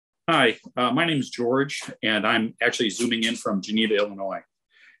Hi, my name is George, and I'm actually zooming in from Geneva, Illinois.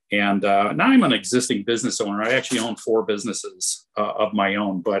 And now I'm an existing business owner. I actually own four businesses of my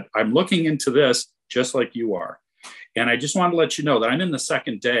own, but I'm looking into this just like you are. And I just wanted to let you know that I'm in the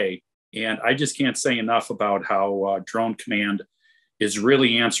second day, and I just can't say enough about how Drone Command is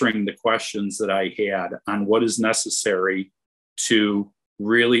really answering the questions that I had on what is necessary to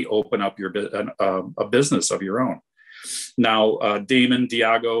really open up a business of your own. Now, Damon,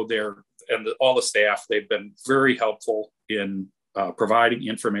 Diago, all the staff, they've been very helpful in providing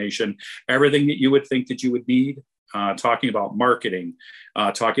information, everything that you would think that you would need, talking about marketing,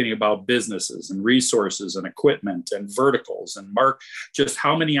 talking about businesses and resources and equipment and verticals and just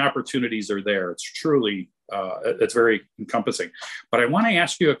how many opportunities are there. It's truly, it's very encompassing. But I want to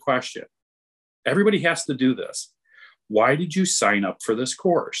ask you a question. Everybody has to do this. Why did you sign up for this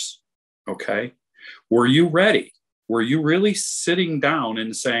course? Okay. Were you ready? Were you really sitting down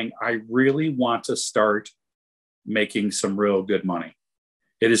and saying, I really want to start making some real good money?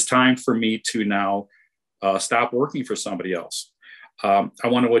 It is time for me to now stop working for somebody else. I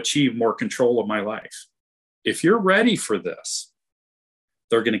want to achieve more control of my life. If you're ready for this,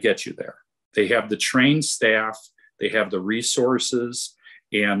 they're going to get you there. They have the trained staff, they have the resources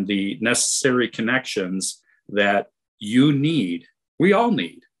and the necessary connections that you need, we all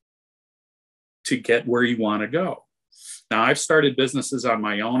need, to get where you want to go. Now, I've started businesses on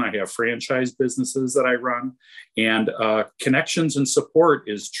my own. I have franchise businesses that I run, and connections and support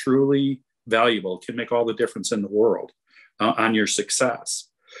is truly valuable. It can make all the difference in the world on your success.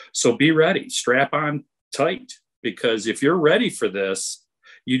 So be ready, strap on tight, because if you're ready for this,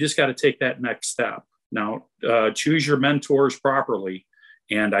 you just got to take that next step. Now, choose your mentors properly.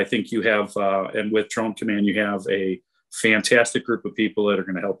 And I think you have, and with Drone Command, you have a fantastic group of people that are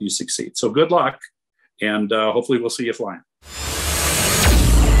going to help you succeed. So good luck. And hopefully we'll see you flying.